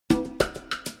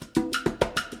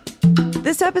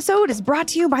This episode is brought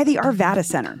to you by the Arvada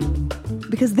Center,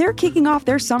 because they're kicking off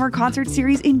their summer concert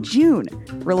series in June.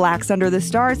 Relax under the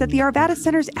stars at the Arvada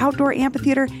Center's outdoor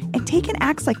amphitheater and take in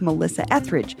acts like Melissa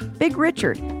Etheridge, Big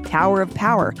Richard, Tower of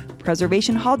Power,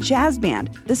 Preservation Hall Jazz Band,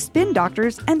 The Spin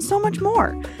Doctors, and so much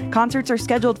more. Concerts are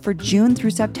scheduled for June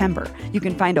through September. You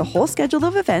can find a whole schedule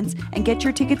of events and get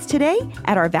your tickets today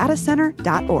at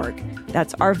arvadacenter.org.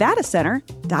 That's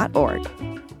arvadacenter.org.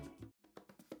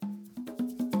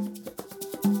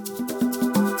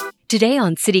 Today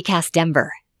on CityCast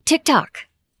Denver, TikTok.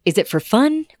 Is it for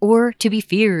fun or to be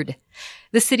feared?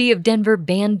 The city of Denver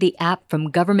banned the app from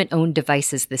government-owned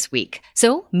devices this week.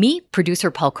 So me,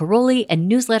 producer Paul Caroli, and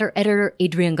newsletter editor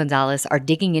Adrian Gonzalez are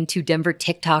digging into Denver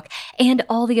TikTok and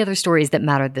all the other stories that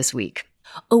mattered this week.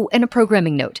 Oh, and a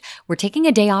programming note. We're taking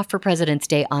a day off for President's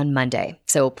Day on Monday.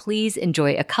 So please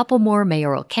enjoy a couple more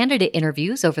mayoral candidate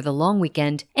interviews over the long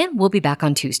weekend, and we'll be back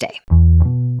on Tuesday.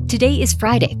 Today is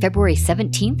Friday, February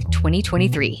 17th,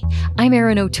 2023. I'm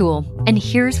Erin O'Toole, and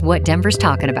here's what Denver's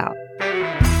talking about.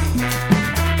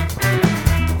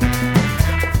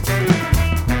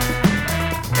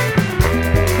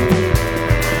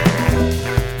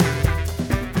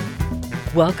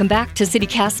 Welcome back to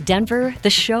CityCast Denver, the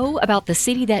show about the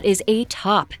city that is a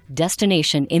top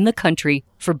destination in the country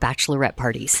for bachelorette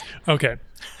parties. Okay.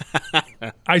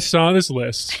 I saw this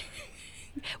list.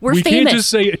 We can't just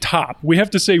say top. We have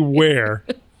to say where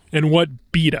and what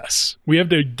beat us. We have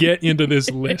to get into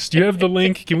this list. Do you have the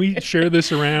link? Can we share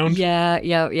this around? Yeah.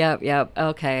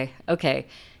 Okay.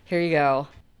 Here you go.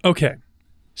 Okay.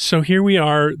 So here we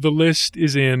are. The list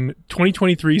is in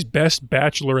 2023's best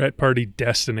bachelorette party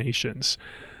destinations.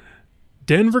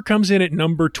 Denver comes in at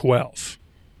number 12.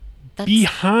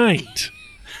 Behind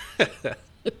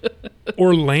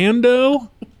Orlando?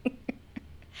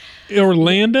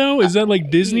 Is that like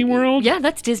Disney World? Yeah,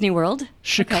 that's Disney World.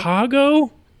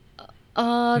 Chicago?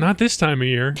 Okay. Not this time of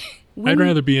year. I'd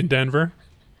rather be in Denver.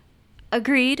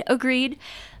 Agreed.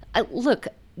 Look,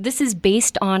 this is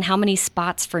based on how many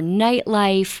spots for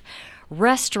nightlife,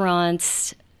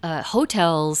 restaurants,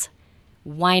 hotels,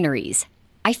 wineries.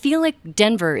 I feel like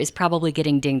Denver is probably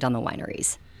getting dinged on the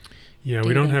wineries. Yeah,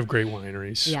 we don't have great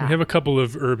wineries. Yeah. We have a couple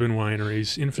of urban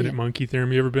wineries. Infinite Monkey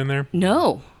Theorem, you ever been there?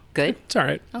 No. Good. It's all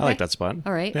right. Okay. I like that spot.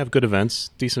 All right. They have good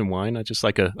events, decent wine. I just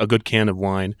like a good can of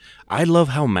wine. I love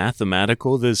how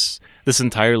mathematical this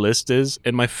entire list is.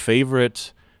 And my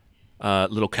favorite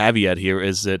little caveat here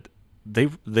is that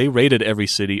they rated every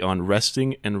city on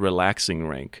resting and relaxing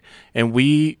rank. And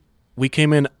we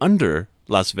came in under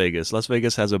Las Vegas. Las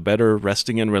Vegas has a better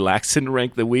resting and relaxing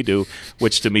rank than we do,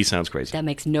 which to me sounds crazy. That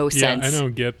makes no sense. Yeah, I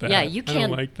don't get that. Yeah, you can't. I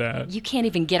don't like that. You can't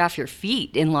even get off your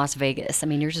feet in Las Vegas. I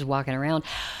mean, you're just walking around.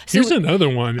 So, here's another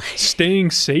one.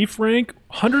 Staying safe rank,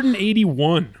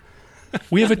 181.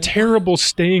 We have a terrible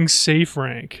staying safe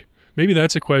rank. Maybe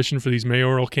that's a question for these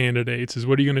mayoral candidates is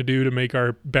what are you going to do to make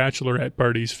our bachelorette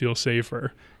parties feel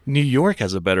safer? New York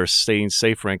has a better staying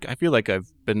safe rank. I feel like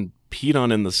I've been peed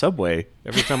on in the subway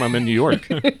every time I'm in New York.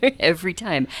 Every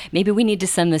time. Maybe we need to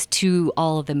send this to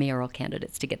all of the mayoral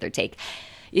candidates to get their take.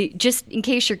 Just in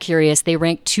case you're curious, they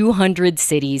ranked 200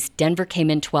 cities. Denver came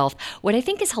in 12th. What I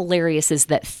think is hilarious is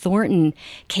that Thornton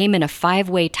came in a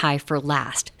 5-way tie for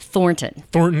last. Thornton,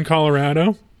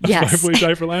 Colorado? Yes. 5-way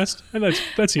tie for last? And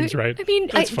that seems right. I mean,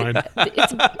 that's fine.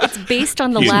 It's based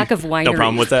on the lack of wineries. No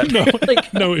problem with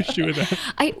that? No issue with that.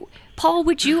 Paul,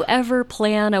 would you ever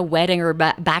plan a wedding or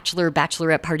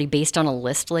bachelorette party based on a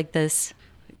list like this?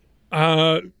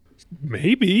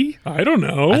 Maybe. I don't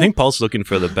know. I think Paul's looking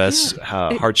for the best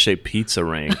heart-shaped pizza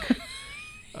rank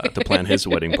to plan his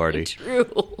wedding party.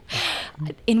 True.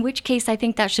 In which case, I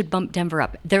think that should bump Denver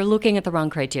up. They're looking at the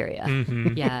wrong criteria.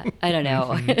 Mm-hmm. Yeah, I don't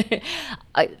know.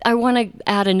 I want to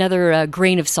add another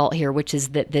grain of salt here, which is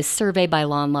that this survey by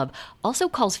Law and Love also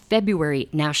calls February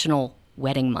National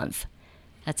Wedding Month.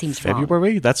 That seems wrong.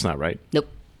 February? That's not right. Nope.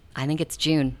 I think it's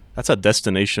June. That's a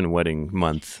destination wedding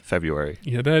month, February.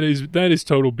 Yeah, that is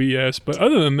total BS. But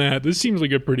other than that, this seems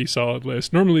like a pretty solid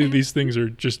list. Normally these things are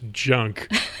just junk,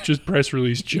 just press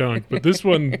release junk. But this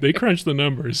one, they crunch the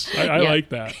numbers. I like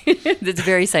that. It's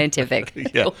very scientific.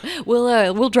 Yeah.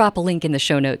 We'll drop a link in the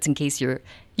show notes in case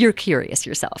you're curious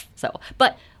yourself.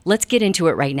 But let's get into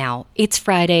it right now. It's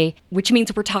Friday, which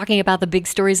means we're talking about the big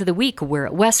stories of the week. We're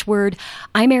at Westward.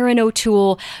 I'm Erin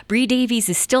O'Toole. Bree Davies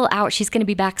is still out. She's going to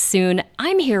be back soon.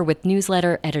 I'm here with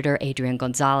newsletter editor Adrian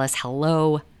Gonzalez.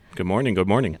 Hello. Good morning. Good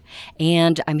morning.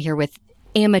 And I'm here with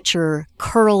amateur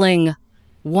curling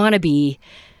wannabe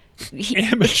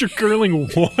Amateur curling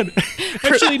won.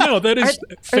 Actually, no, that is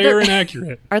fair and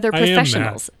accurate. Are there I am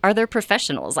professionals? that. Are there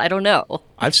professionals? I don't know.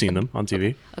 I've seen them on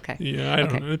TV. Okay. Yeah, I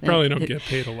don't know. They probably don't get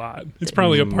paid a lot. It's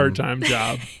probably a part-time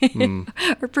job.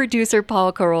 Our producer,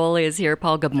 Paul Caroli, is here.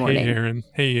 Paul, good morning. Hey, Aaron.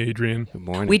 Hey, Adrian. Good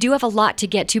morning. We do have a lot to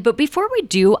get to, but before we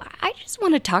do, I just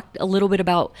want to talk a little bit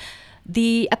about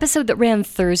the episode that ran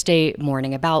Thursday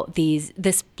morning about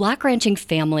this black ranching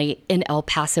family in El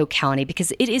Paso County,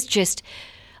 because it is just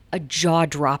a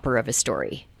jaw-dropper of a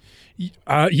story.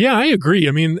 Yeah, I agree.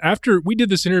 I mean, after we did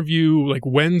this interview like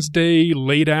Wednesday,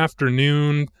 late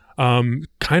afternoon,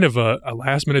 kind of a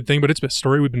last-minute thing, but it's a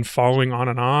story we've been following on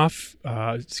and off.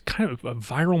 It's kind of a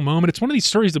viral moment. It's one of these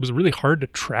stories that was really hard to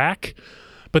track.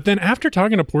 But then after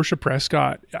talking to Portia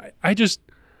Prescott,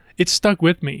 it stuck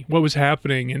with me what was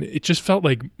happening, and it just felt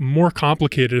like more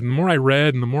complicated. And the more I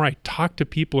read and the more I talked to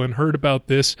people and heard about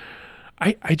this,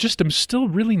 I just am still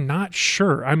really not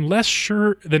sure. I'm less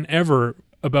sure than ever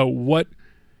about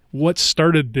what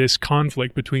started this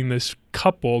conflict between this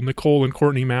couple, Nicole and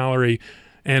Courtney Mallory,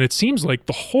 and it seems like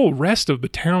the whole rest of the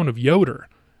town of Yoder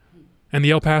and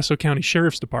the El Paso County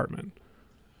Sheriff's Department.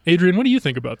 Adrian, what do you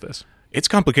think about this? It's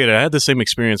complicated. I had the same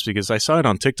experience because I saw it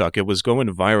on TikTok. It was going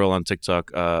viral on TikTok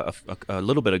a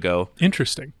little bit ago.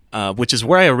 Interesting. Which is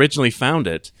where I originally found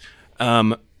it.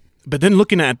 But then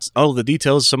looking at all the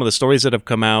details, some of the stories that have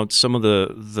come out, some of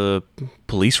the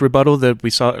police rebuttal that we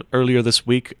saw earlier this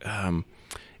week,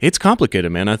 it's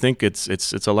complicated, man. I think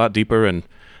it's a lot deeper, and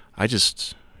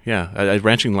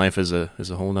ranching life is a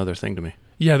whole other thing to me.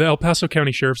 Yeah, the El Paso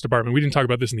County Sheriff's Department, we didn't talk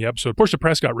about this in the episode. Portia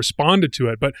Prescott responded to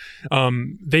it, but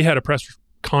they had a press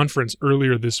conference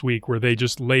earlier this week where they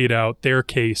just laid out their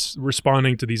case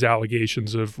responding to these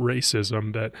allegations of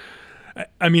racism that,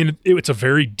 I mean, it's a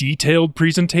very detailed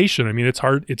presentation. I mean, it's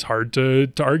hard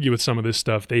to argue with some of this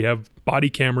stuff. They have body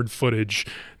camera footage.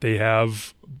 They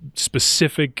have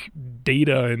specific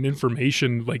data and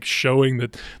information like showing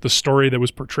that the story that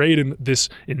was portrayed in this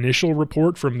initial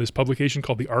report from this publication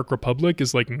called the Ark Republic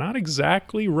is like not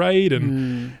exactly right,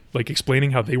 and like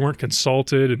explaining how they weren't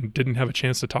consulted and didn't have a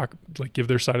chance to talk, like give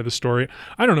their side of the story.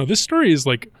 I don't know. This story is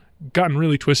like gotten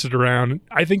really twisted around.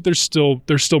 I think there's still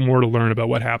more to learn about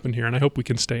what happened here, and I hope we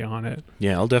can stay on it.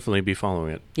 Yeah, I'll definitely be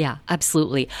following it. Yeah,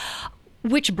 absolutely.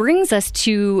 Which brings us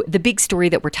to the big story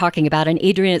that we're talking about. And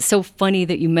Adrian, it's so funny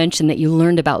that you mentioned that you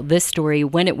learned about this story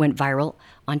when it went viral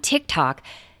on TikTok,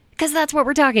 because that's what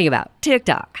we're talking about.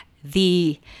 TikTok,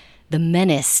 the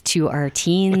menace to our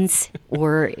teens,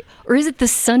 or is it the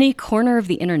sunny corner of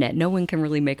the internet? No one can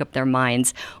really make up their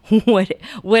minds what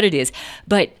it is.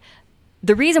 But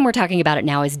the reason we're talking about it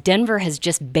now is Denver has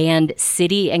just banned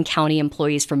city and county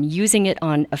employees from using it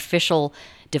on official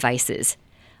devices.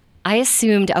 I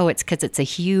assumed, it's because it's a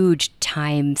huge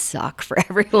time suck for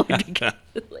everyone.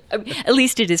 At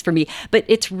least it is for me. But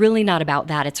it's really not about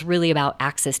that. It's really about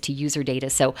access to user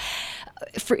data. So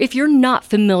if you're not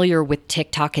familiar with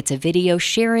TikTok, it's a video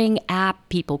sharing app.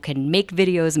 People can make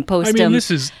videos and post them. This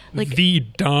is the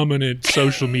dominant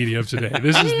social media of today.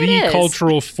 This is the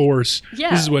cultural force.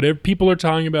 Yeah. This is what people are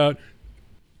talking about.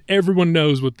 Everyone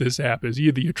knows what this app is.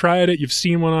 Either you tried it, you've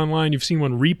seen one online, you've seen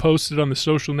one reposted on the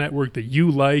social network that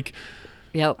you like.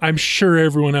 Yep. I'm sure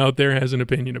everyone out there has an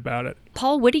opinion about it.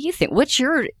 Paul, what do you think? What's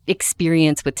your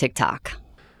experience with TikTok?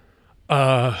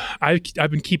 I've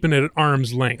been keeping it at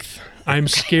arm's length. I'm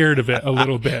scared of it a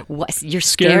little bit. What? You're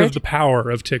scared of the power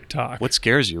of TikTok. What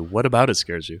scares you? What about it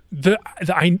scares you? The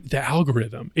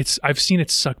algorithm. I've seen it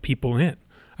suck people in.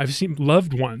 I've seen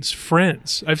loved ones,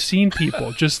 friends. I've seen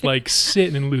people just like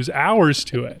sit and lose hours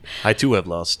to it. I too have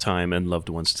lost time and loved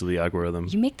ones to the algorithm.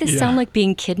 You make this sound like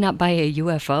being kidnapped by a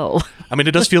UFO. I mean,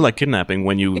 it does feel like kidnapping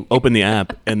when you open the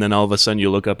app and then all of a sudden you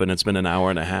look up and it's been an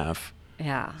hour and a half.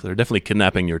 Yeah. So they're definitely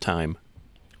kidnapping your time.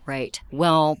 Right.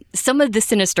 Well, some of the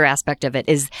sinister aspect of it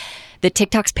is that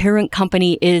TikTok's parent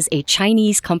company is a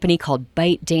Chinese company called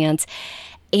ByteDance.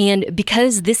 And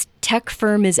because this tech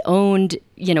firm is owned,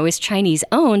 is Chinese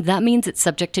owned, that means it's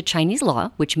subject to Chinese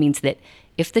law, which means that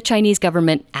if the Chinese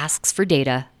government asks for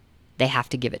data, they have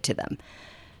to give it to them.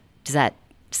 Does that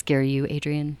scare you,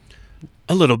 Adrian?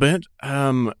 A little bit.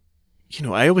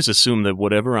 I always assume that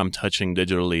whatever I'm touching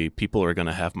digitally, people are going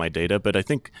to have my data. But I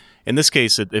think in this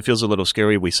case, it feels a little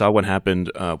scary. We saw what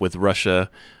happened with Russia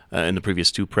in the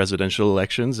previous 2 presidential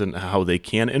elections and how they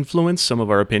can influence some of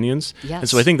our opinions. Yes. And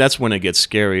so I think that's when it gets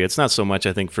scary. It's not so much,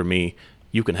 I think, for me,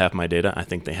 you can have my data. I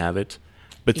think they have it.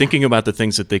 But thinking about the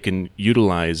things that they can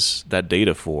utilize that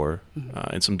data for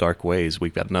in some dark ways,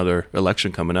 we've got another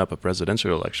election coming up, a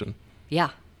presidential election. Yeah.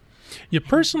 Yeah,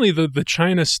 personally, the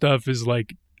China stuff is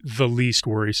like, the least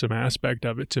worrisome aspect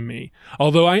of it to me.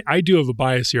 Although I do have a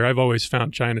bias here. I've always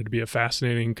found China to be a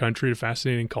fascinating country, a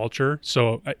fascinating culture.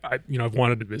 So I've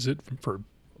wanted to visit for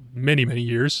many, many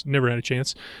years. Never had a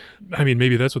chance. I mean,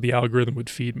 maybe that's what the algorithm would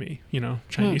feed me,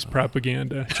 Chinese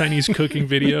propaganda, Chinese cooking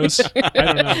videos. I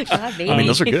don't know. God, maybe. I mean,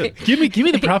 those are good. Give me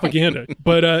the propaganda.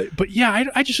 But yeah,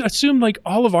 I just assume like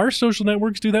all of our social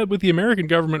networks do that with the American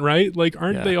government, right? Like,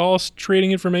 aren't they all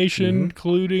trading information,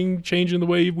 colluding, changing the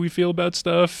way we feel about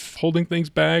stuff, holding things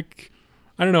back?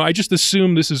 I don't know. I just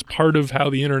assume this is part of how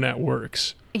the internet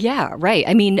works. Yeah, right.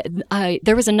 I mean,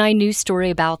 there was a 9 News story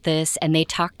about this, and they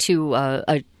talked to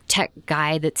a tech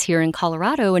guy that's here in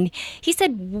Colorado, and he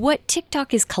said what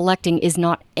TikTok is collecting is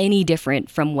not any different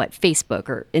from what Facebook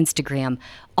or Instagram,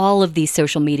 all of these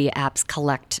social media apps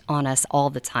collect on us all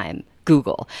the time,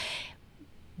 Google.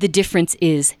 The difference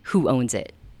is who owns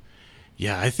it.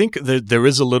 Yeah, I think that there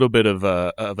is a little bit of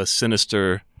a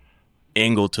sinister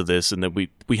angle to this, and that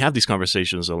we have these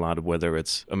conversations a lot of whether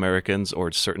it's Americans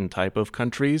or certain type of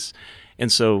countries.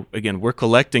 And so, again, we're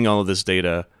collecting all of this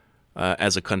data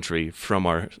as a country from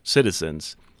our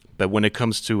citizens. But when it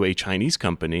comes to a Chinese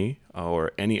company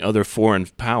or any other foreign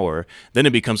power, then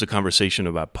it becomes a conversation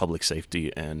about public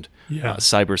safety and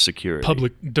cybersecurity.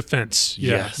 Public defense.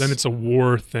 Yeah. Yes. Then it's a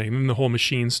war thing. Then the whole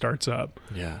machine starts up.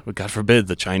 Yeah. But God forbid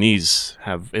the Chinese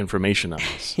have information on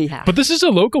us. Yeah. But this is a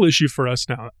local issue for us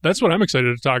now. That's what I'm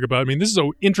excited to talk about. I mean, this is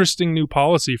an interesting new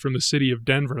policy from the city of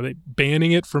Denver. They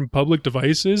banning it from public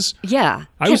devices. Yeah.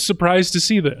 I was surprised to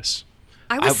see this.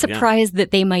 I was surprised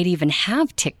that they might even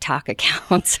have TikTok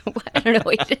accounts. I don't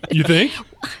know. You think?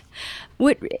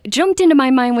 What jumped into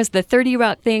my mind was the 30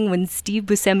 Rock thing when Steve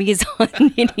Buscemi is on,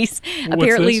 and he's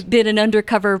apparently been an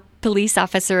undercover police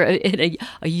officer, a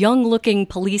young-looking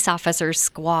police officer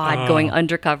squad going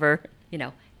undercover.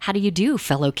 How do you do,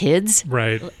 fellow kids?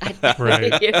 Right.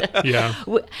 Right. Yeah.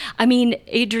 I mean,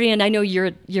 Adrian, I know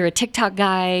you're a TikTok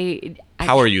guy.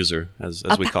 Power user, as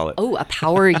we call it. Oh, a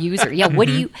power user. Yeah. What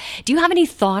do you have any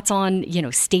thoughts on,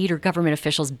 state or government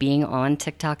officials being on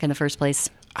TikTok in the first place?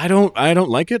 I don't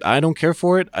like it. I don't care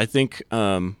for it. I think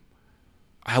I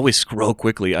always scroll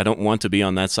quickly. I don't want to be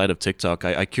on that side of TikTok.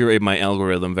 I curate my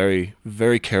algorithm very,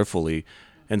 very carefully.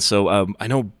 And so I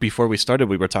know before we started,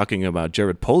 we were talking about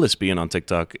Jared Polis being on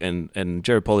TikTok and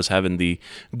Jared Polis having the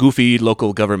goofy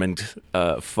local government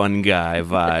fun guy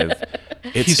vibe.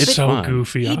 He's so fun.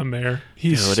 Goofy on there.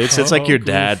 It's like your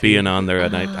dad goofy. being on there,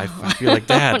 and I feel like,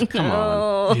 Dad, come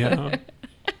on. Yeah.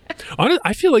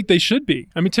 I feel like they should be.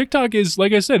 I mean, TikTok is,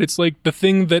 like I said, it's like the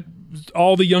thing that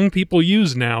all the young people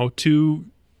use now to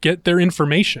get their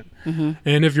information. Mm-hmm.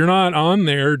 And if you're not on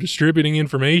there distributing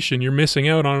information, you're missing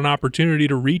out on an opportunity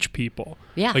to reach people.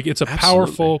 Yeah. Like, it's a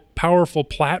powerful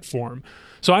platform.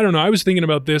 So I don't know. I was thinking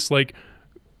about this, like,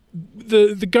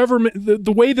 the government,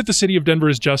 the way that the city of Denver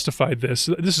has justified this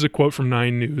is a quote from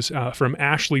 9 News from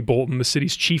Ashley Bolton, the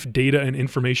city's chief data and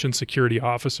information security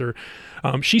officer.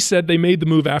 She said they made the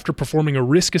move after performing a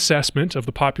risk assessment of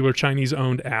the popular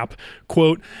Chinese-owned app.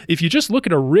 Quote, if you just look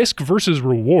at a risk versus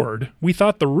reward, we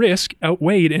thought the risk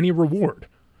outweighed any reward.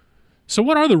 So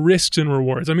what are the risks and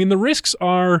rewards? I mean, the risks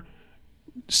are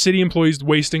city employees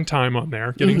wasting time on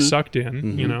there, getting sucked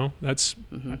in. That's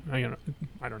I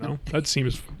don't know. That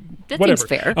seems whatever. Seems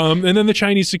fair. And then the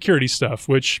Chinese security stuff,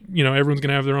 which everyone's going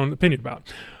to have their own opinion about.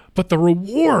 But the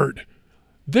reward,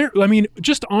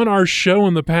 just on our show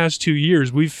in the past 2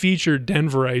 years, we've featured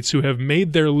Denverites who have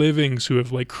made their livings, who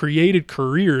have created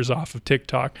careers off of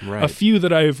TikTok. Right. A few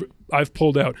that I've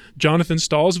pulled out. Jonathan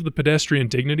Stalls of the Pedestrian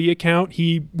Dignity account.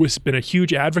 He has been a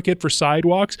huge advocate for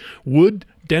sidewalks. Would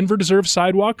Denver deserve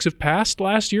sidewalks if passed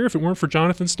last year if it weren't for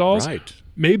Jonathan Stalls? Right.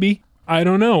 Maybe. I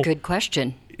don't know. Good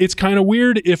question. It's kind of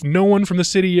weird if no one from the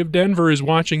city of Denver is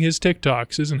watching his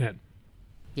TikToks, isn't it?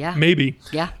 Yeah. Maybe.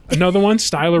 Yeah. Another one,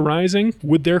 Styler Rising.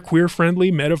 Would their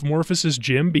queer-friendly Metamorphosis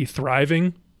gym be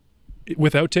thriving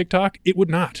without TikTok? It would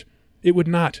not. It would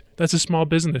not. That's a small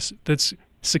business that's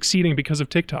succeeding because of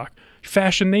TikTok.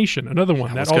 Fashion Nation, another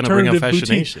one. That that alternative Fashion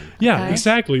boutique. Nation. Yeah, Okay.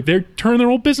 exactly. They're turning their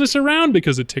whole business around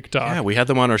because of TikTok. Yeah, we had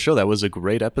them on our show. That was a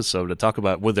great episode to talk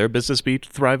about would their business be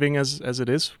thriving as it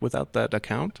is without that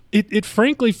account? It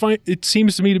frankly, it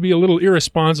seems to me to be a little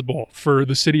irresponsible for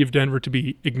the city of Denver to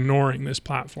be ignoring this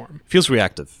platform. Feels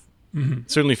reactive.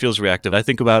 Certainly feels reactive. I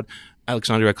think about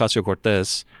Alexandria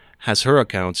Ocasio-Cortez has her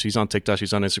accounts. She's on TikTok.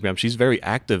 She's on Instagram. She's very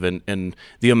active, and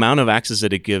the amount of access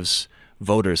that it gives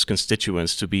voters,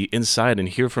 constituents to be inside and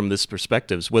hear from these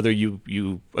perspectives, whether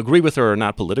you agree with her or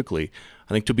not politically,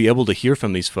 I think to be able to hear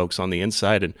from these folks on the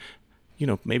inside and,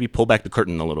 maybe pull back the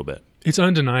curtain a little bit. It's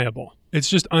undeniable. It's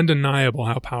just undeniable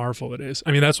how powerful it is.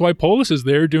 I mean, that's why Polis is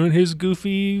there doing his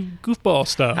goofy goofball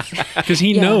stuff, because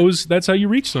he knows that's how you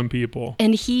reach some people.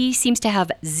 And he seems to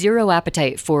have zero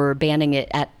appetite for banning it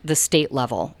at the state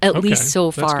level, at least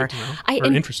so far. That's good to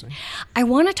know. Interesting. I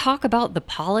want to talk about the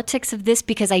politics of this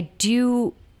because I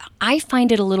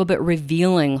find it a little bit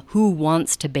revealing who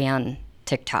wants to ban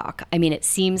TikTok. I mean, it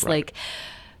seems like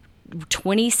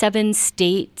 27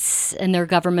 states and their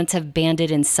governments have banned it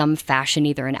in some fashion,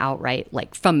 either an outright,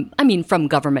 from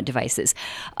government devices.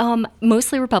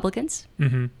 Mostly Republicans.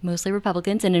 Mostly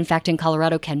Republicans. And in fact, in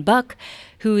Colorado, Ken Buck,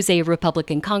 who's a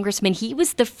Republican congressman, he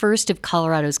was the first of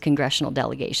Colorado's congressional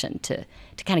delegation to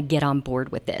kind of get on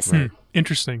board with this.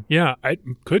 Interesting. Yeah, it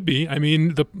could be. I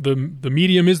mean, the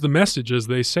medium is the message, as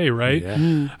they say, right?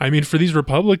 Yeah. I mean, for these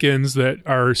Republicans that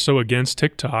are so against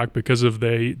TikTok because of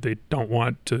they don't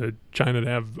want China to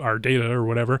have our data or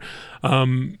whatever,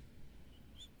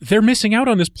 they're missing out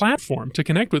on this platform to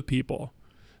connect with people.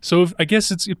 So I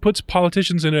guess it puts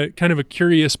politicians in a kind of a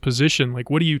curious position. Like,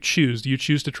 what do you choose? Do you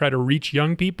choose to try to reach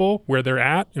young people where they're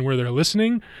at and where they're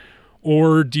listening?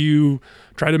 Or do you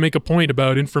try to make a point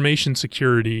about information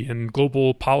security and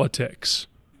global politics?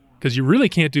 Because you really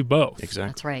can't do both. Exactly.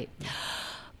 That's right.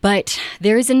 But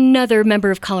there is another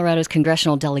member of Colorado's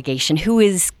congressional delegation who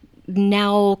is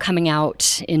now coming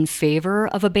out in favor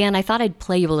of a ban. I thought I'd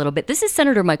play you a little bit. This is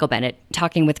Senator Michael Bennet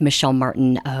talking with Michelle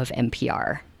Martin of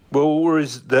NPR. Well, what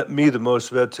worries me the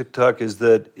most about TikTok is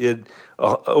that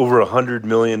over 100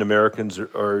 million Americans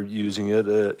are using it,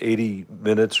 80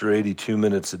 minutes or 82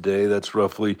 minutes a day. That's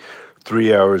roughly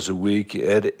 3 hours a week.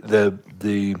 And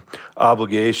the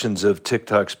obligations of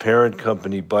TikTok's parent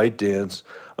company, ByteDance,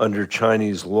 under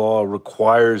Chinese law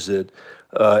requires it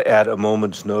at a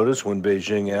moment's notice when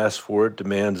Beijing asks for it,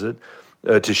 demands it,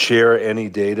 to share any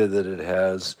data that it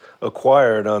has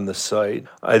acquired on the site.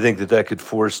 I think that could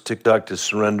force TikTok to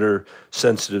surrender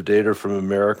sensitive data from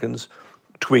Americans,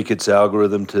 tweak its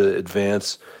algorithm to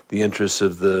advance the interests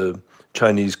of the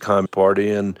Chinese Communist Party,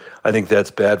 and I think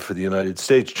that's bad for the United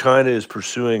States. China is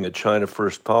pursuing a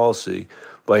China-first policy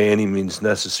by any means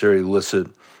necessary, licit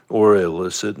or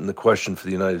illicit, and the question for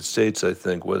the United States, I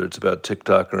think, whether it's about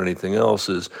TikTok or anything else,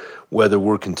 is whether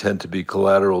we're content to be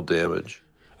collateral damage.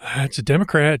 It's a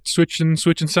Democrat switching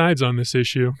sides on this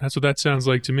issue. That's what that sounds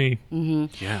like to me.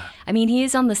 Mm-hmm. Yeah. I mean, he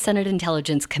is on the Senate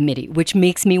Intelligence Committee, which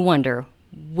makes me wonder,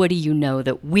 what do you know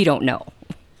that we don't know?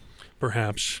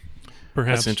 Perhaps.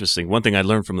 That's interesting. One thing I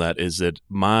learned from that is that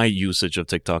my usage of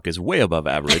TikTok is way above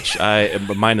average.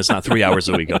 Mine is not 3 hours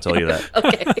a week, I'll tell you that.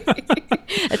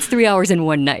 Okay. That's 3 hours in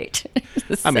one night.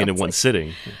 In one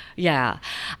sitting. Yeah.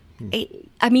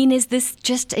 I mean, is this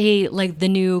just the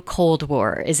new Cold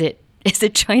War? Is it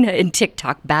China and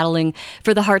TikTok battling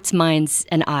for the hearts, minds,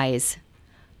 and eyes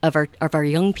of our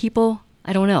young people?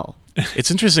 I don't know.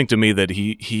 It's interesting to me that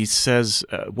he says,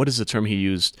 what is the term he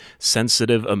used?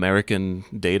 Sensitive American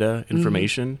data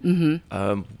information.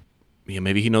 Mm-hmm.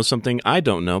 Maybe he knows something I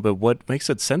don't know, but what makes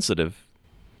it sensitive?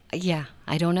 Yeah,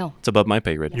 I don't know. It's above my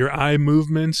pay grade. Your eye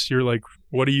movements, you're like,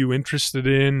 what are you interested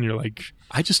in? You're like,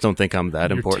 I just don't think I'm that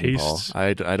important, tastes. Paul.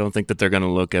 I don't think that they're going to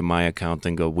look at my account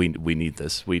and go, we need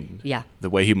this. The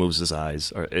way he moves his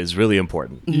eyes is really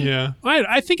important. Mm-hmm. Yeah.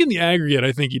 I think in the aggregate,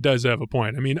 I think he does have a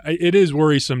point. I mean, it is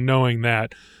worrisome knowing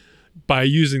that by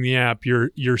using the app,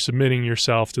 you're submitting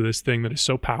yourself to this thing that is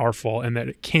so powerful and that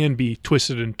it can be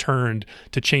twisted and turned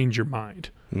to change your mind,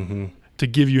 to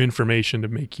give you information to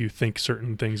make you think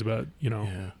certain things about,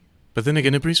 Yeah. But then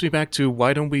again, it brings me back to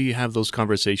why don't we have those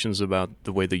conversations about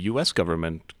the way the U.S.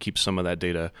 government keeps some of that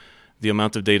data, the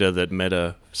amount of data that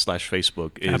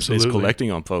Meta/Facebook is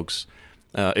collecting on folks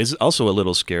is also a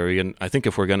little scary. And I think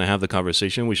if we're going to have the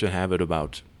conversation, we should have it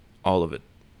about all of it.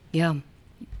 Yeah,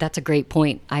 that's a great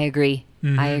point. I agree.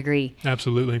 Mm-hmm. I agree.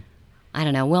 Absolutely. I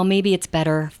don't know. Well, maybe it's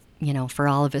better, for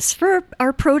all of us, for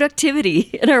our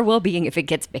productivity and our well-being if it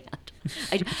gets banned.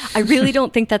 I really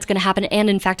don't think that's going to happen. And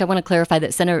in fact, I want to clarify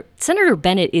that Senator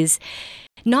Bennet is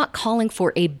not calling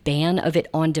for a ban of it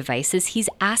on devices. He's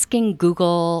asking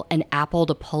Google and Apple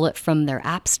to pull it from their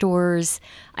app stores.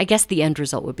 I guess the end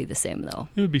result would be the same, though.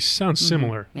 It would sound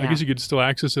similar. Yeah. I guess you could still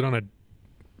access it on a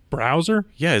browser.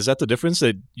 Yeah, is that the difference,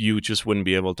 that you just wouldn't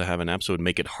be able to have an app, so it would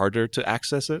make it harder to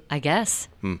access it? I guess.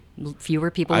 Fewer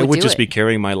people would do it. I would just be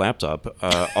carrying my laptop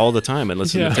all the time and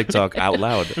listening to TikTok out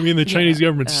loud. I mean, the Chinese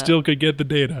government still could get the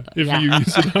data if you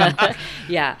use it.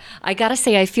 Yeah. I got to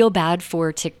say, I feel bad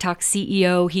for TikTok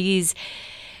CEO. He's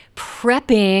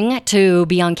prepping to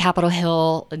be on Capitol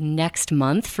Hill next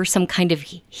month for some kind of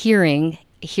hearing,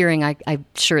 I'm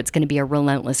sure it's going to be a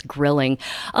relentless grilling.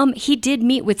 He did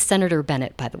meet with Senator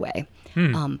Bennet, by the way.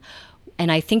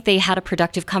 And I think they had a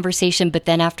productive conversation, but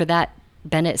then after that,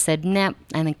 Bennett said, nah,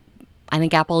 I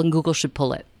think Apple and Google should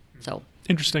pull it. So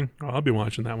Interesting. Oh, I'll be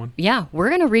watching that one. yeah, we're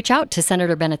going to reach out to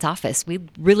Senator Bennett's office. We'd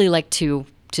really like to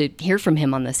hear from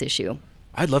him on this issue.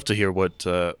 I'd love to hear what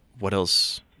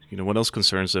else what else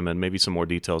concerns him, and maybe some more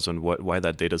details on why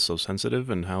that data is so sensitive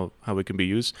and how it can be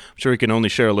used. I'm sure he can only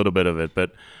share a little bit of it,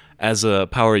 but as a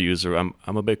power user, I'm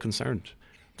a bit concerned.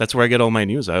 That's where I get all my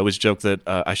news. I always joke that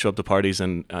I show up to parties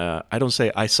and I don't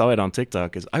say I saw it on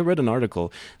TikTok. I read an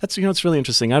article. That's it's really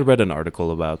interesting. I read an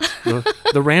article about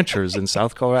the ranchers in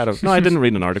South Colorado. No, I didn't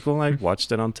read an article. I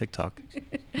watched it on TikTok.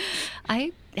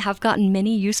 I have gotten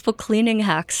many useful cleaning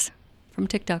hacks from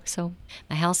TikTok, so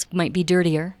my house might be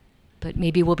dirtier, but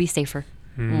maybe we'll be safer.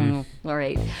 All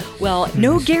right. Well,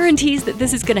 no guarantees that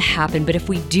this is going to happen, but if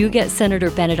we do get Senator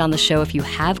Bennett on the show, if you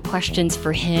have questions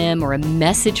for him or a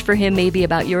message for him maybe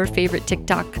about your favorite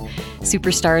TikTok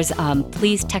superstars,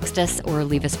 please text us or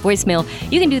leave us voicemail.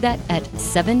 You can do that at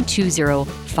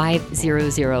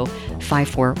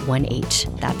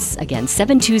 720-500-5418. That's, again,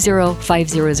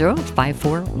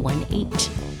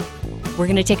 720-500-5418. We're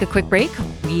going to take a quick break.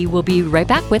 We will be right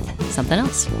back with something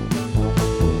else.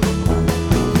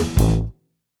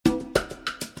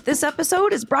 This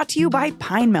episode is brought to you by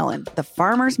Pine Melon, the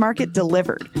farmer's market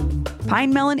delivered.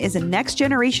 Pine Melon is a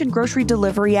next-generation grocery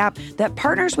delivery app that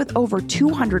partners with over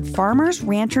 200 farmers,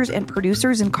 ranchers, and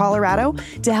producers in Colorado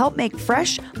to help make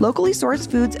fresh, locally sourced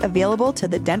foods available to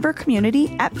the Denver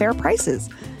community at fair prices.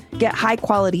 Get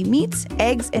high-quality meats,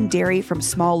 eggs, and dairy from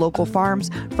small local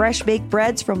farms, fresh baked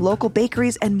breads from local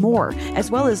bakeries, and more, as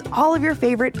well as all of your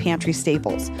favorite pantry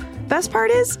staples. Best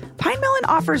part is, Pine Melon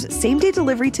offers same-day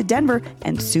delivery to Denver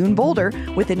and soon Boulder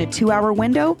within a 2-hour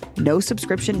window, no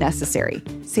subscription necessary.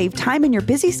 Save time in your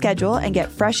busy schedule and get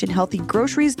fresh and healthy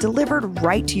groceries delivered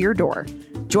right to your door.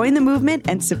 Join the movement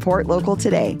and support local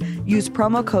today. Use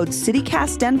promo code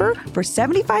CityCastDenver for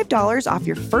 $75 off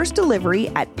your first delivery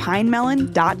at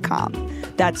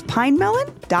pinemelon.com. That's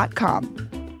pinemelon.com.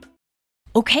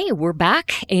 Okay, we're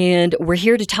back, and we're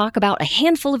here to talk about a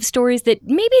handful of stories that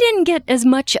maybe didn't get as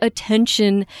much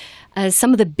attention as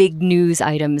some of the big news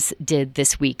items did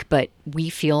this week, but we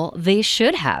feel they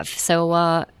should have.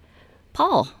 So,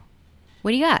 Paul,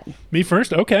 what do you got? Me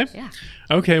first? Okay. Yeah.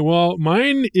 Okay, well,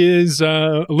 mine is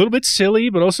a little bit silly,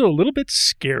 but also a little bit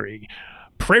scary.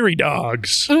 Prairie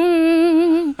dogs.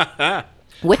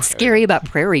 What's scary about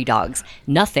prairie dogs?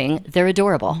 Nothing. They're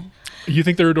adorable. You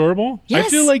think they're adorable? Yes. I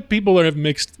feel like people have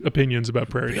mixed opinions about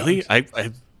prairie Really? dogs.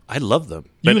 I love them.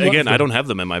 You But love again, them. I don't have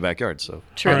them in my backyard, so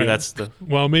True. maybe All right. that's the...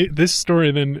 Well, this story,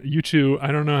 then you two,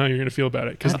 I don't know how you're going to feel about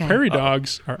it, because Okay. prairie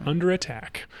dogs are under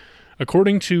attack.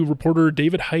 According to reporter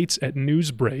David Heitz at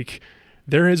Newsbreak,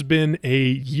 there has been a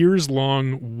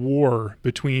years-long war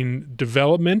between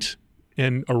development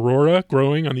and Aurora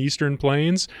growing on the Eastern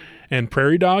Plains and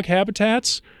prairie dog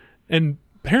habitats. And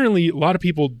apparently a lot of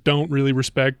people don't really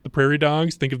respect the prairie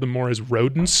dogs, think of them more as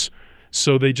rodents.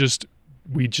 So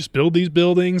we just build these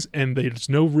buildings and there's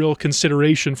no real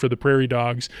consideration for the prairie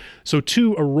dogs. So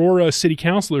 2 Aurora city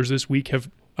councilors this week have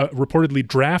reportedly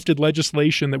drafted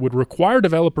legislation that would require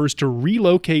developers to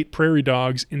relocate prairie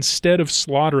dogs instead of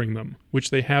slaughtering them,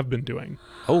 which they have been doing.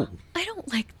 Oh, I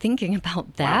don't like thinking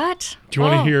about that. Do you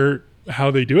want to hear how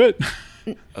they do it?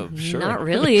 sure. Not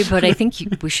really, but I think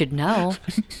we should know.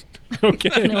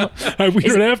 Okay. We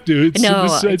don't have to.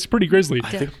 It's pretty grisly. I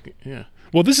think, yeah.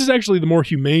 Well, this is actually the more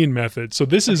humane method. So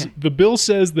the bill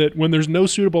says that when there's no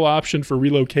suitable option for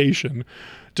relocation,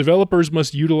 developers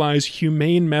must utilize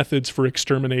humane methods for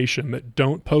extermination that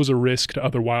don't pose a risk to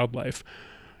other wildlife.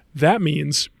 That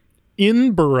means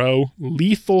in-burrow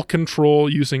lethal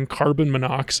control using carbon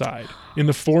monoxide in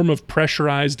the form of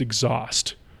pressurized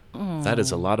exhaust. That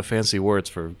is a lot of fancy words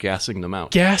for gassing them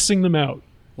out. Gassing them out.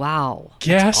 Wow.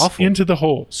 Gas awful. into the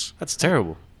holes. That's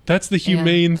terrible. That's the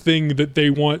humane thing that they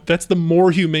want. That's the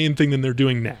more humane thing than they're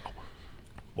doing now.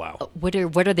 Wow. What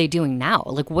are they doing now?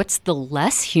 Like, what's the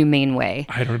less humane way?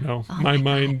 I don't know. My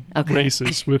mind Okay.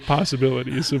 races with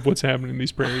possibilities of what's happening to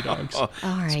these prairie dogs. All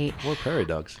right. Poor prairie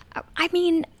dogs. I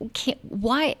mean,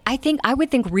 why? I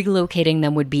would think relocating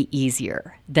them would be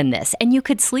easier than this, and you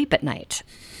could sleep at night.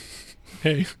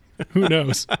 Hey, who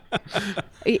knows?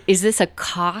 Is this a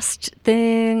cost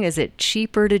thing? Is it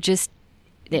cheaper to just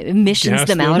emissions Gas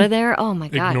them them, out of there. Oh my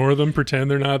God. Ignore them,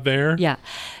 pretend they're not there. Yeah.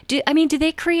 Do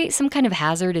they create some kind of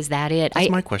hazard? Is that it? That's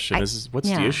my question is what's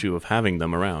the issue of having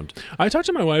them around? I talked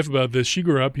to my wife about this. She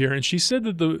grew up here, and she said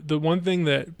that the one thing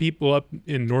that people up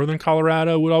in northern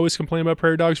Colorado would always complain about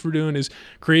prairie dogs for doing is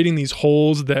creating these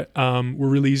holes that were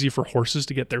really easy for horses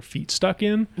to get their feet stuck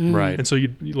in. Right. And so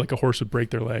like a horse would break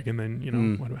their leg, and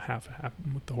then, what would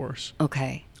happen with the horse?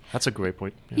 Okay. That's a great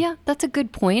point. Yeah, that's a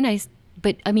good point.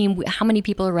 But I mean, how many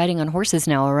people are riding on horses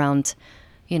now around,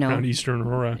 Around Eastern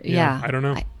Aurora. Yeah. I don't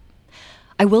know.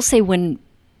 I will say when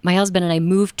my husband and I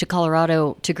moved to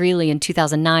Colorado, to Greeley in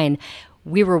 2009,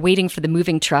 we were waiting for the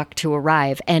moving truck to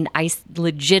arrive, and I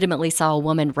legitimately saw a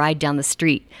woman ride down the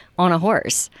street on a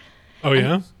horse. Oh,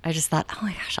 yeah? I just thought, oh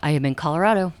my gosh, I am in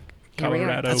Colorado. Here we are.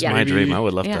 Colorado. That's Yeah. my Maybe- dream. I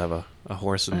would love Yeah. to have a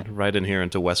horse and ride in here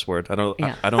into Westward. I don't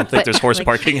Yeah. think there's horse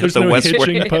parking at There's the no Westward.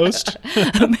 hitching post.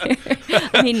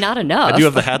 I mean, not enough. I do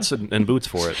have the hats and boots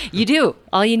for it. You do.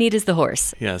 All you need is the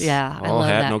horse. Yes. Yeah, I All love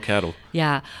hat, that. no cattle.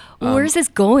 Yeah. Where's this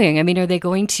going? I mean, are they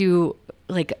going to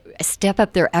step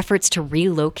up their efforts to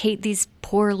relocate these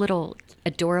poor little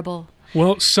adorable?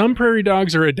 Well, some prairie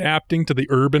dogs are adapting to the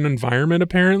urban environment,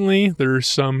 apparently. There are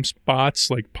some spots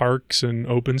like parks and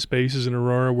open spaces in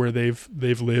Aurora where they've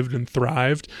lived and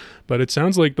thrived. But it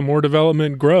sounds like the more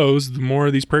development grows, the more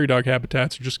of these prairie dog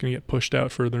habitats are just going to get pushed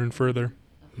out further and further.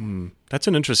 That's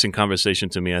an interesting conversation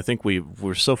to me. I think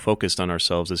we're so focused on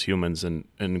ourselves as humans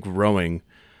and growing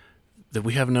that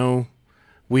we have no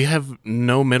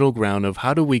middle ground of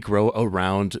how do we grow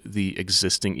around the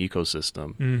existing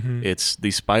ecosystem. Mm-hmm. It's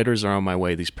these spiders are on my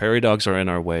way. These prairie dogs are in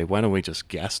our way. Why don't we just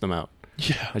gas them out?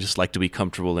 Yeah. I just like to be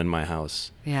comfortable in my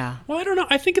house. Yeah. Well, I don't know.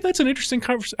 I think that's an interesting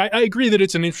conversation. I agree that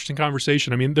it's an interesting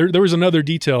conversation. I mean, there was another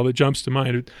detail that jumps to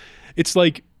mind. It's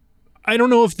like, I don't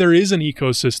know if there is an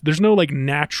ecosystem. There's no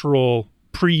natural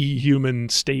pre-human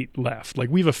state left.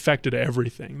 We've affected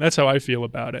everything. That's how I feel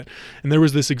about it. And there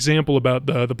was this example about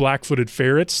the black-footed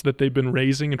ferrets that they've been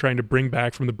raising and trying to bring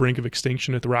back from the brink of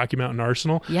extinction at the Rocky Mountain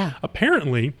Arsenal. Yeah.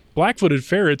 Apparently, black-footed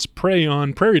ferrets prey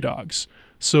on prairie dogs.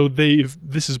 So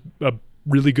this is a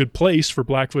really good place for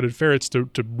black-footed ferrets to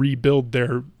rebuild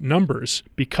their numbers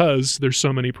because there's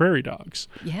so many prairie dogs.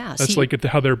 Yeah. That's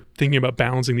how they're thinking about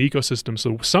balancing the ecosystem.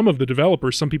 So some of the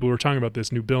developers, some people who are talking about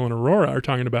this, New Bill and Aurora, are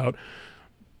talking about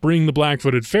bring the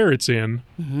black-footed ferrets in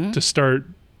to start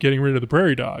getting rid of the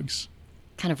prairie dogs.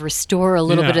 Kind of restore a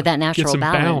little bit of that natural get some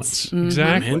balance. balance.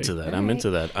 Exactly. I'm into that. I'm into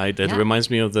that. It Yeah. reminds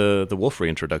me of the wolf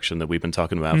reintroduction that we've been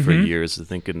talking about for years. I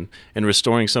think in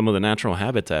restoring some of the natural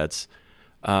habitats.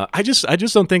 I just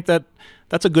don't think that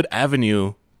that's a good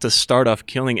avenue to start off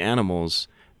killing animals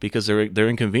because they're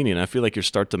inconvenient. I feel like you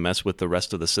start to mess with the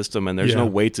rest of the system, and there's no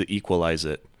way to equalize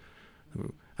it.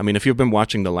 I mean, if you've been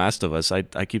watching The Last of Us, I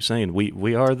keep saying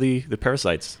we are the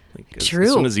parasites. True.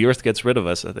 As soon as the Earth gets rid of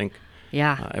us, I think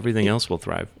Yeah. everything else will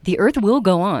thrive. The earth will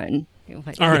go on.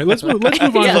 All right, let's move on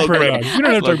to prairie dogs. We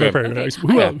don't have to talk about prairie dogs.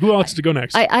 Who else wants to go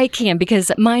next? I can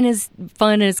because mine is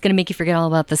fun and it's going to make you forget all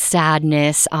about the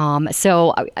sadness.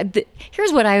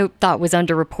 Here's what I thought was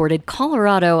underreported.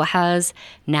 Colorado has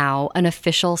now an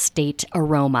official state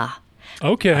aroma.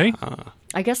 Okay.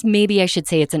 I guess maybe I should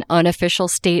say it's an unofficial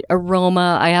state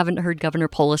aroma. I haven't heard Governor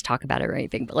Polis talk about it or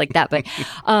anything like that. But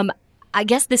I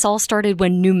guess this all started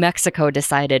when New Mexico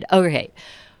decided, okay,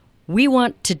 we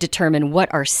want to determine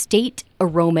what our state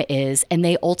aroma is. And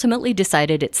they ultimately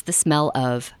decided it's the smell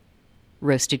of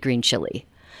roasted green chili.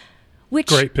 Which,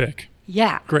 Great pick.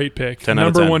 Yeah. Great pick. 10 out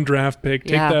of Number 10. one draft pick.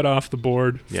 Take Yeah. that off the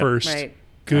board first. Right.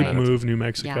 Good Right. move, New Yeah.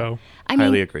 Mexico. I mean,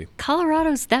 Highly agree.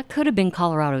 that could have been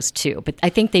Colorado's too, but I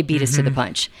think they beat us to the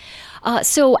punch.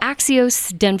 So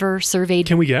Axios Denver surveyed.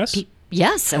 Can we guess?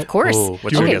 Yes, of course. Oh,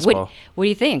 what's your guess, what, Paul? what do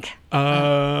you think?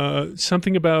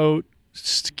 Something about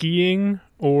skiing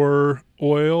or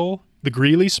oil. The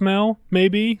Greeley smell,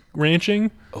 maybe?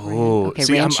 Ranching? Oh, Okay,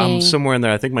 see, I'm ranching. somewhere in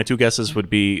there. I think my two guesses would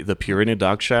be the Purina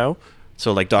dog chow,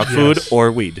 so like dog food or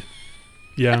weed.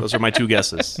 Yeah. Those are my two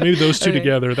guesses. Maybe those two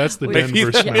together. That's the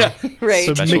Denver smell. Right.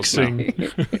 Some Special mixing.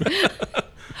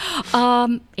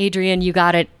 Adrian, you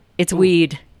got it. It's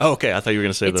weed. Oh, okay. I thought you were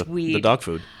going to say It's the weed. dog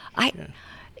food.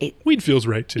 Weed feels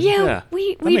right, too. Yeah, Yeah,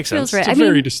 weed that makes feels sense. right. It's a I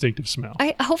very mean, distinctive smell.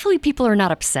 hopefully people are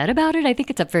not upset about it. I think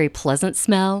it's a very pleasant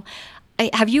smell.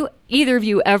 Have either of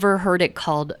you ever heard it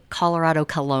called Colorado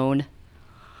cologne?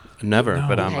 Never,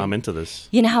 but Okay. I'm into this.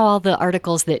 You know how all the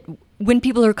articles that when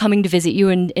people are coming to visit you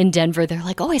in Denver, they're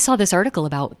like, "Oh, I saw this article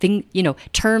about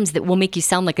terms that will make you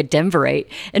sound like a Denverite."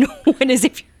 And when is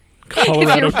if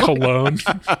Colorado cologne.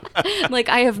 like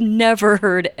I have never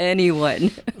heard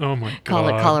anyone Oh, my God. call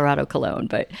it Colorado cologne,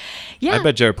 but yeah, I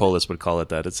bet Jared Polis would call it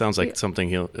that. It sounds like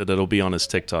something that'll be on his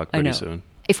TikTok I know. pretty soon.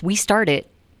 if we start it,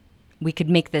 we could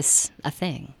make this a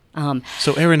thing.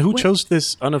 So, Aaron, who chose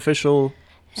this unofficial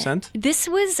scent? This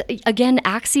was, again,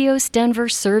 Axios Denver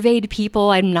surveyed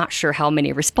people. I'm not sure how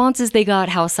many responses they got.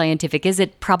 How scientific is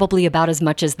it? Probably about as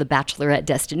much as the Bachelorette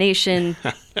destination.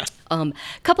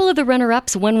 Couple of the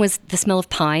runner-ups. One was the smell of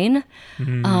pine,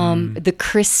 the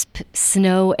crisp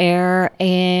snow air,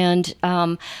 and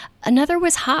another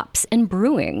was hops and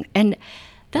brewing. And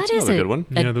That's a good one.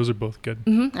 Yeah, those are both good.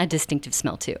 A distinctive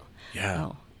smell, too. Yeah.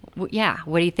 Oh. Well, yeah.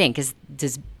 What do you think?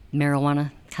 Does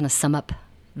marijuana kind of sum up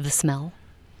the smell?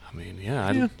 I mean,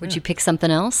 yeah. Would you pick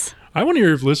something else? I want to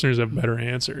hear if listeners have better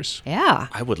answers. Yeah.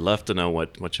 I would love to know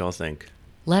what y'all think.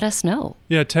 Let us know.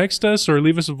 Yeah, text us or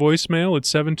leave us a voicemail at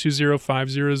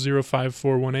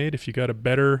 720-500-5418 if you got a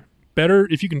better,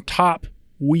 if you can top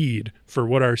weed for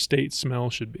what our state smell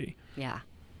should be. Yeah.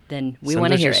 Then we Send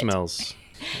want to us hear your it. smells.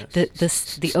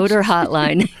 The odor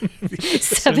hotline,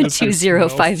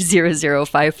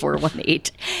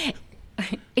 720-500-5418.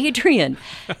 Adrian,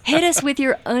 hit us with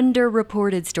your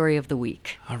underreported story of the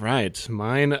week. All right.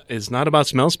 Mine is not about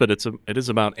smells, but it is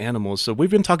about animals. So we've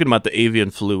been talking about the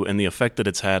avian flu and the effect that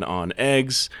it's had on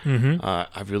eggs.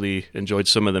 I've really enjoyed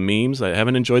some of the memes. I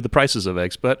haven't enjoyed the prices of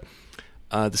eggs, but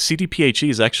the CDPHE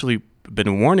has actually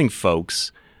been warning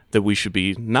folks that we should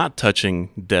be not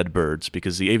touching dead birds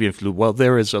because the avian flu, while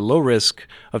there is a low risk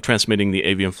of transmitting the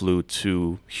avian flu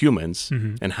to humans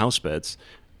and house pets,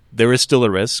 there is still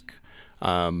a risk.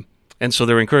 And so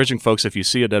they're encouraging folks, if you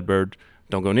see a dead bird,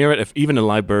 don't go near it. If even a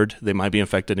live bird, they might be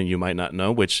infected and you might not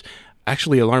know, which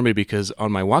actually alarmed me because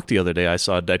on my walk the other day, I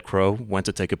saw a dead crow, went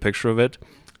to take a picture of it.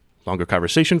 Longer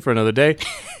conversation for another day.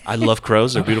 I love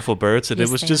crows. They're beautiful birds. And Yes,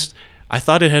 it was they just, I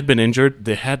thought it had been injured.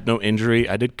 They had no injury.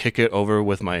 I did kick it over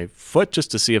with my foot just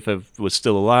to see if it was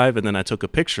still alive. And then I took a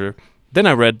picture. Then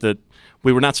I read that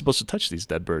we were not supposed to touch these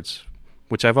dead birds,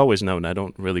 which I've always known. I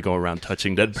don't really go around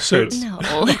touching dead birds. No.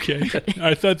 Okay.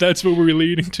 I thought that's what we were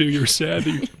leading to. You're sad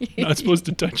that you're not supposed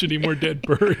to touch any more dead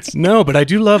birds. No, but I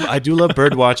do love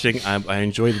bird watching. I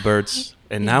enjoy the birds,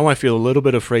 and now I feel a little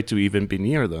bit afraid to even be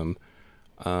near them.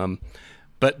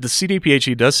 But the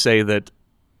CDPHE does say that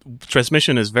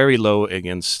transmission is very low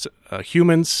against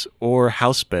humans or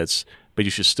house pets, but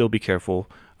you should still be careful.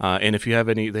 And if you have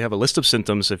any, they have a list of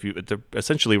symptoms. They're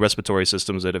essentially respiratory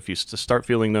systems that if you start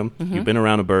feeling them, you've been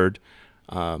around a bird,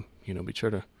 be sure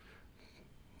to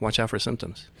watch out for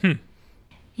symptoms.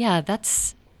 Yeah,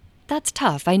 that's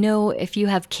tough. I know if you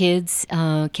have kids,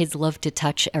 kids love to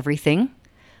touch everything.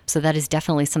 So that is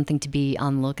definitely something to be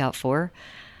on the lookout for.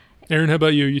 Aaron, how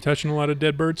about you? You touching a lot of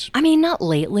dead birds? I mean, not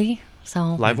lately.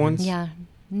 So Live ones? Yeah.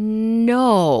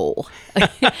 No.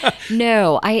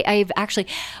 No. I've actually...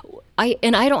 I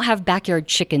don't have backyard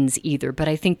chickens either, but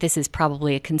I think this is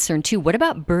probably a concern too. What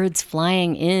about birds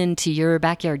flying into your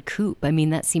backyard coop? I mean,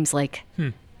 that seems like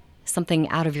something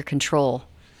out of your control.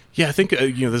 Yeah, I think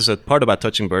there's a part about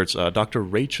touching birds. Dr.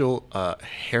 Rachel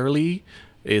Hurley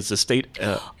is a state...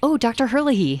 Dr.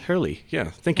 Hurley. Hurley, yeah.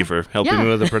 Thank you for helping me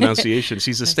with the pronunciation.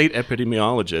 She's a state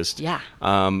epidemiologist. Yeah.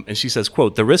 And she says,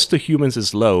 quote, "The risk to humans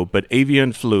is low, but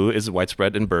avian flu is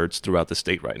widespread in birds throughout the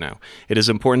state right now. It is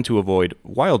important to avoid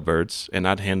wild birds and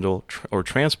not handle or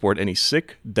transport any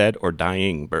sick, dead, or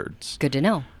dying birds." Good to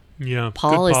know. Yeah.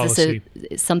 Paul, good is policy.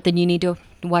 this something you need to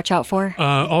watch out for?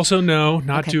 Also, no,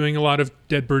 not Okay. doing a lot of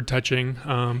dead bird touching.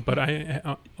 But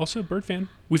I also a bird fan.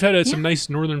 We've had some nice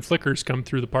northern flickers come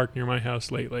through the park near my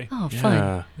house lately. Oh,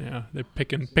 fun. Yeah, they're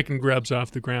picking grubs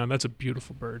off the ground. That's a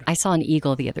beautiful bird. I saw an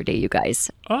eagle the other day, you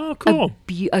guys. Oh, cool.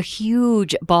 A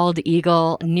huge bald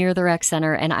eagle near the rec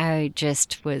center, and I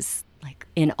just was like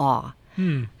in awe.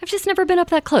 I've just never been up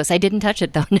that close. I didn't touch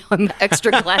it, though. Now I'm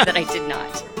extra glad that I did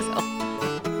not. So.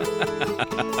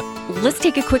 Let's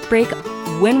take a quick break.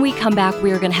 When we come back,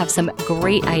 we are going to have some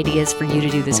great ideas for you to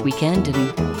do this weekend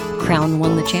and crown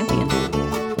one the champion.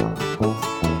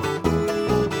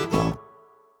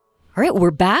 All right,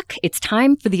 we're back. It's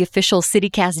time for the official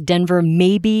CityCast Denver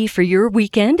Maybe for your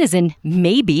weekend, as in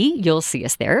maybe you'll see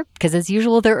us there. Because as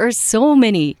usual, there are so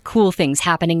many cool things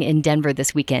happening in Denver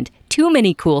this weekend. Too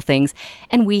many cool things,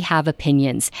 and we have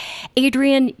opinions.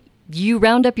 Adrian, you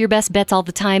round up your best bets all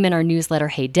the time in our newsletter,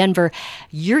 Hey Denver.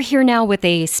 You're here now with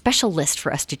a special list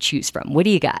for us to choose from. What do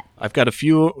you got? I've got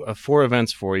four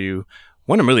events for you.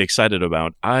 One I'm really excited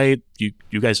about.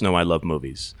 You guys know I love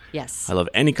movies. Yes. I love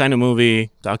any kind of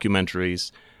movie,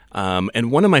 documentaries.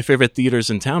 And one of my favorite theaters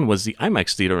in town was the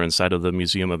IMAX Theater inside of the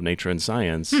Museum of Nature and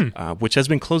Science, which has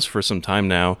been closed for some time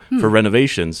now for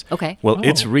renovations. Okay. Well,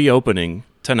 it's reopening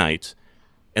tonight,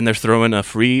 and they're throwing a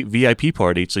free VIP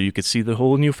party so you could see the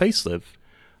whole new facelift.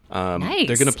 Nice.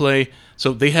 They're going to play.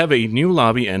 So they have a new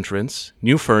lobby entrance,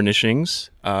 new furnishings,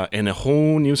 and a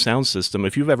whole new sound system.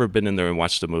 If you've ever been in there and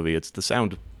watched the movie, the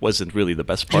sound wasn't really the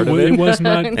best part of it. It was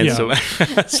not. And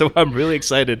yeah. so I'm really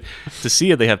excited to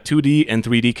see it. They have 2D and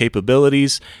 3D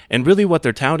capabilities. And really what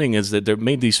they're touting is that they've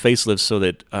made these facelifts so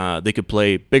that they could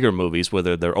play bigger movies,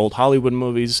 whether they're old Hollywood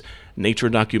movies, nature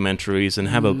documentaries, and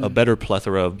have a better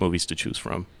plethora of movies to choose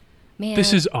from. Man.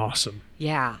 This is awesome.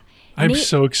 Yeah. I'm Na-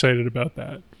 so excited about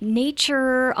that.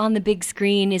 Nature on the big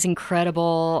screen is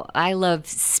incredible. I love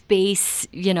space,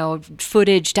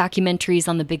 footage, documentaries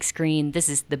on the big screen. This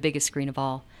is the biggest screen of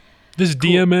all. This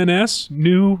DMNS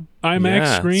new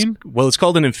IMAX screen. It's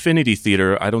called an Infinity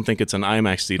Theater. I don't think it's an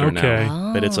IMAX theater Okay.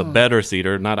 now, but it's a better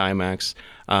theater, not IMAX.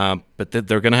 But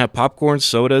they're going to have popcorn,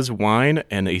 sodas, wine,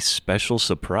 and a special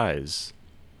surprise.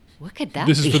 What could that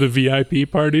This be? is for the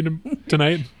VIP party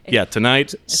tonight. Yeah,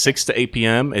 tonight, 6 to 8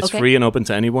 p.m. It's free and open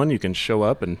to anyone. You can show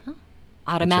up and check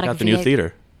Automatic out the new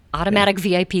theater. Automatic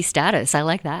VIP status. I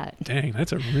like that. Dang,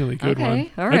 that's a really good Okay, one. all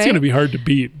That's right. going to be hard to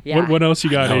beat. Yeah. What else you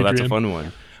got, Oh, Adrian? that's a fun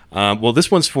one. Well, this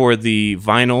one's for the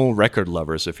vinyl record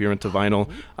lovers. If you're into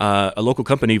vinyl, a local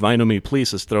company, Vinyl Me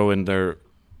Please, is throwing their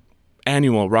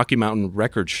annual Rocky Mountain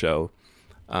Record Show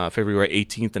February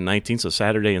 18th and 19th, so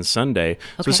Saturday and Sunday.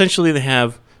 So essentially they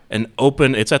have an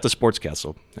open, it's at the Sports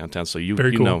Castle downtown, so you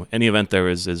Very cool. know any event there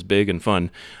is big and fun.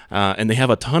 And they have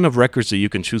a ton of records that you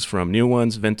can choose from, new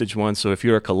ones, vintage ones. So if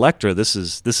you're a collector, this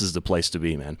is the place to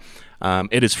be, man.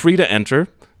 It is free to enter,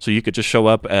 so you could just show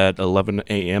up at 11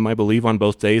 a.m., I believe, on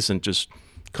both days and just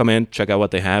come in, check out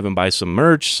what they have, and buy some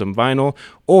merch, some vinyl.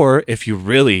 Or if you're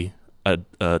really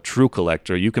a true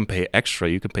collector, you can pay extra.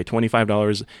 You can pay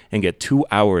 $25 and get 2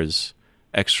 hours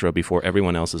extra before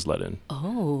everyone else is let in.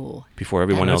 Oh, Before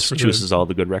everyone That's else for the chooses all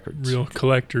the good records. Real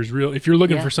collectors, if you're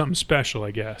looking Yeah. for something special,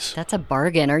 I guess. that's a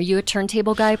bargain. Are you a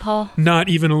turntable guy, Paul? Not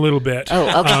even a little bit.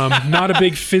 Oh, okay. Not a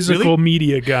big physical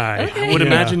media guy. I would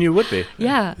imagine you would be.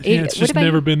 Yeah. Yeah, it's What just about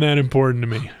never you? been that important to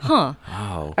me. Huh.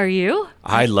 Wow. Are you?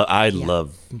 I love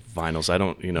vinyls. I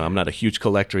don't, I'm not a huge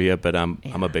collector yet, but I'm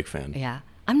a big fan. Yeah.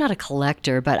 I'm not a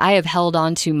collector, but I have held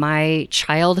on to my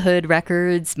childhood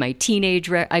records, my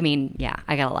teenage I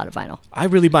got a lot of vinyl. I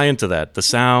really buy into that. The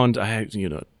sound, I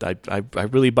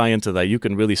really buy into that. You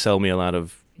can really sell me a lot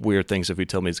of weird things if you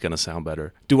tell me it's going to sound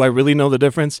better. Do I really know the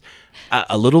difference?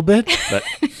 A little bit, but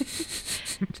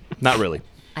not really.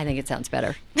 I think it sounds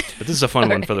better. But this is a fun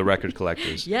one for the record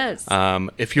collectors. Yes.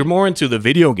 If you're more into the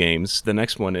video games, the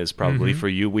next one is probably for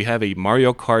you. We have a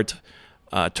Mario Kart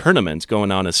tournament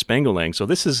going on at Spangalang. So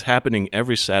this is happening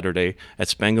every Saturday at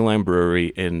Spangalang Brewery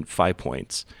in 5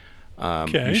 Points.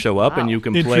 Okay. You show up and you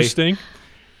can play. Interesting.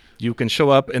 You can show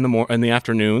up in the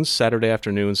afternoons, Saturday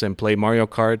afternoons, and play Mario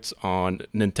Kart on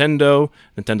Nintendo,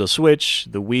 Nintendo Switch,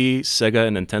 the Wii, Sega,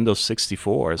 and Nintendo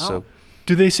 64. So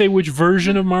Do they say which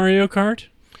version of Mario Kart?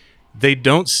 they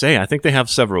don't say. I think they have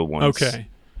several ones. Okay.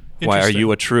 Why are Interesting.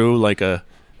 you a true an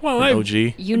OG?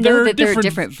 You know There are that there are different-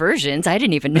 different versions. I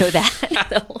didn't even know that.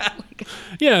 though.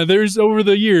 Yeah, there's over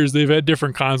the years they've had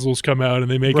different consoles come out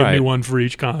and they make a Right. new one for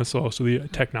each console, so the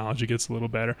technology gets a little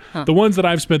better. The ones that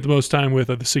I've spent the most time with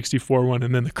are the 64 one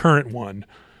and then the current one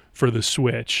for the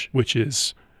Switch, which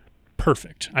is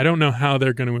perfect. I don't know how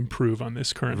they're going to improve on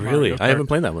this current Really? Mario Kart. I haven't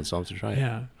played that one, so I'll have to try it.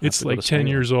 Yeah, it's to go like to 10 Spangalang.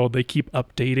 years old. They keep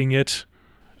updating it,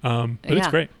 but it's Yeah.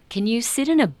 great. Can you sit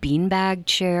in a beanbag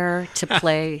chair to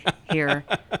play here?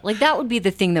 Like that would be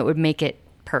the thing that would make it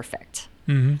perfect.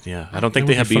 Yeah, I don't think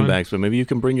That they would have be fun. beanbags, but maybe you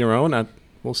can bring your own.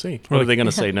 We'll see. What are like- they going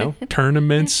to say? No.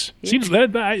 Tournaments seems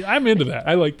that I'm into that.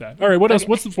 I like that. All right, what else?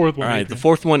 What's the fourth one? All right, the Adrian?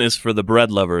 fourth one is for the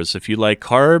bread lovers. If you like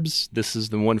carbs, this is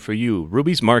the one for you.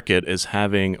 Ruby's Market is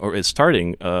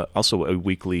starting also a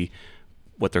weekly,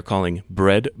 what they're calling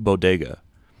bread bodega.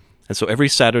 And so every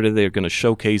Saturday they're going to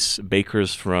showcase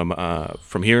bakers from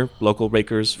here, local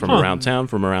bakers from around town,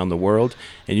 from around the world,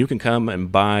 and you can come and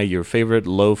buy your favorite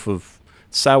loaf of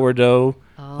sourdough,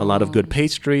 a lot of good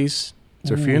pastries.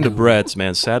 So if you're into breads,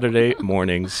 man, Saturday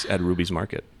mornings at Ruby's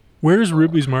Market. Where's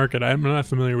Ruby's Market? I'm not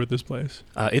familiar with this place.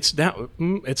 It's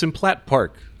in Platt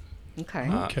Park. Okay.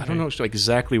 I don't know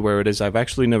exactly where it is. I've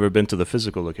actually never been to the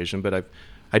physical location, but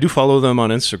I do follow them on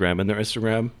Instagram, and their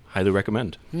Instagram, highly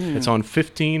recommend. It's on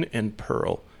 15 and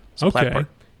Pearl. It's Platt Okay. Park.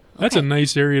 That's a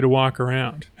nice area to walk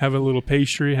around. Have a little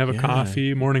pastry, have a Yeah.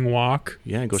 coffee, morning walk.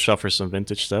 Yeah, go shop for some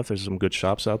vintage stuff. There's some good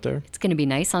shops out there. It's going to be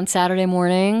nice on Saturday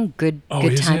morning. Good Oh,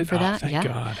 good is time it? for that. Thank yeah.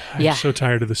 God. I'm Yeah. so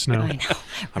tired of the snow. I know.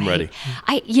 I'm ready.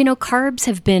 Carbs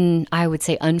have been, I would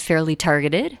say, unfairly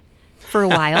targeted for a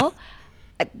while.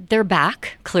 They're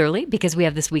back, clearly, because we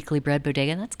have this weekly bread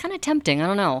bodega. That's kind of tempting. I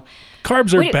don't know.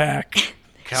 Carbs are Wait. back.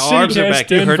 Carbs are back.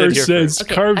 You heard Denver it here says first.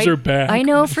 carbs are back. I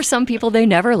know for some people they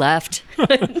never left.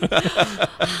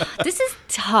 This is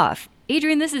tough.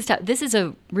 Adrian, this is tough. This is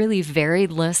a really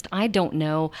varied list. I don't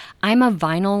know. I'm a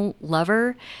vinyl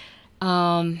lover.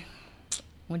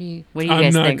 What do you guys think?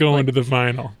 I'm not going to the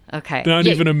vinyl. Okay. Not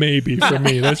even a maybe for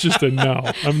me. That's just a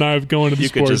no. I'm not going to the You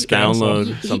could sports just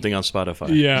download something on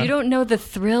Spotify. Yeah. You don't know the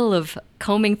thrill of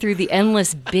combing through the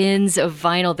endless bins of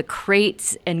vinyl, the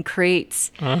crates and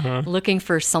crates, looking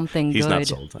for something He's good. not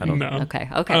sold. I don't No. know. Okay.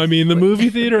 I mean, the movie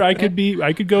theater, I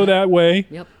could go that way.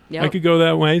 Yep. I could go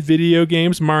that way. Video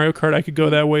games, Mario Kart, I could go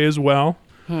that way as well.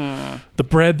 The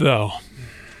bread, though,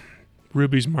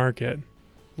 Ruby's Market.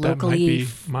 That might Locally be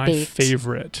my baked.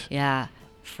 favorite Yeah. of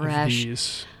Fresh.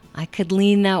 these. I could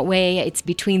lean that way. It's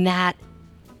between that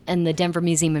and the Denver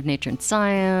Museum of Nature and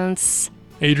Science.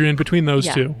 Adrian, between those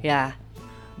Yeah. two. Yeah.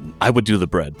 I would do the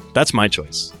bread. That's my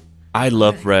choice. I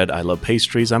love bread. I love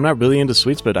pastries. I'm not really into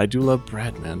sweets, but I do love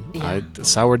bread, man. Yeah.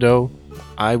 Sourdough.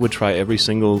 I would try every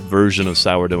single version of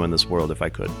sourdough in this world if I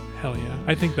could. Hell yeah.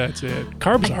 I think that's it.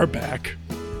 Carbs are back.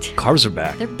 Carbs are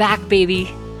back. They're back, baby.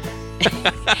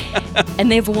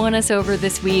 And they've won us over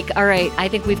this week. All right, I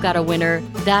think we've got a winner.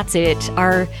 That's it.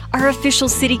 Our official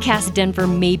CityCast Denver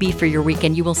maybe for your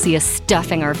weekend. You will see us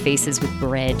stuffing our faces with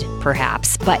bread,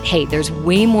 perhaps. But hey, there's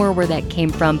way more where that came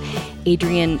from.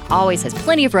 Adrian always has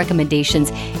plenty of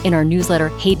recommendations in our newsletter,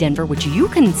 Hey Denver, which you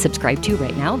can subscribe to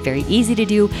right now. Very easy to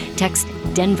do. Text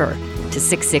Denver to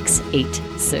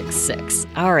 66866.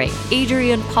 All right,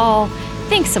 Adrian, Paul,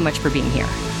 thanks so much for being here.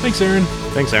 Thanks, Aaron.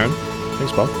 Thanks, Aaron.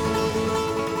 Thanks, Paul.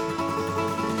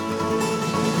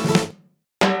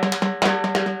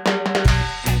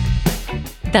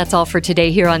 That's all for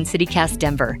today here on CityCast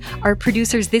Denver. Our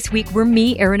producers this week were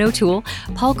me, Aaron O'Toole,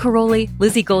 Paul Caroli,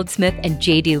 Lizzie Goldsmith, and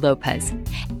JD Lopez.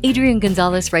 Adrian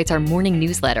Gonzalez writes our morning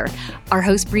newsletter. Our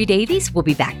host, Bree Davies, will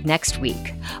be back next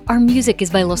week. Our music is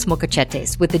by Los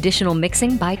Mocochetes, with additional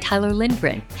mixing by Tyler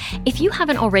Lindgren. If you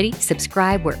haven't already,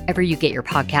 subscribe wherever you get your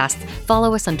podcasts,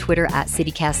 follow us on Twitter at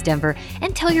CityCast Denver,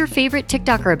 and tell your favorite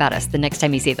TikToker about us the next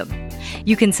time you see them.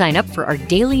 You can sign up for our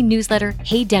daily newsletter,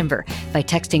 Hey Denver, by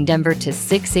texting Denver to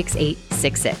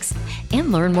 66866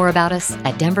 and learn more about us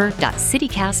at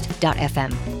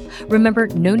denver.citycast.fm. Remember,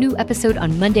 no new episode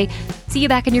on Monday. See you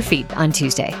back in your feed on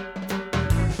Tuesday.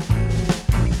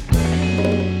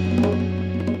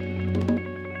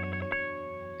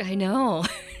 I know.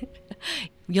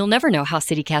 You'll never know how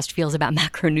CityCast feels about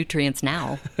macronutrients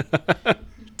now.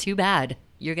 Too bad.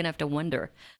 You're going to have to wonder.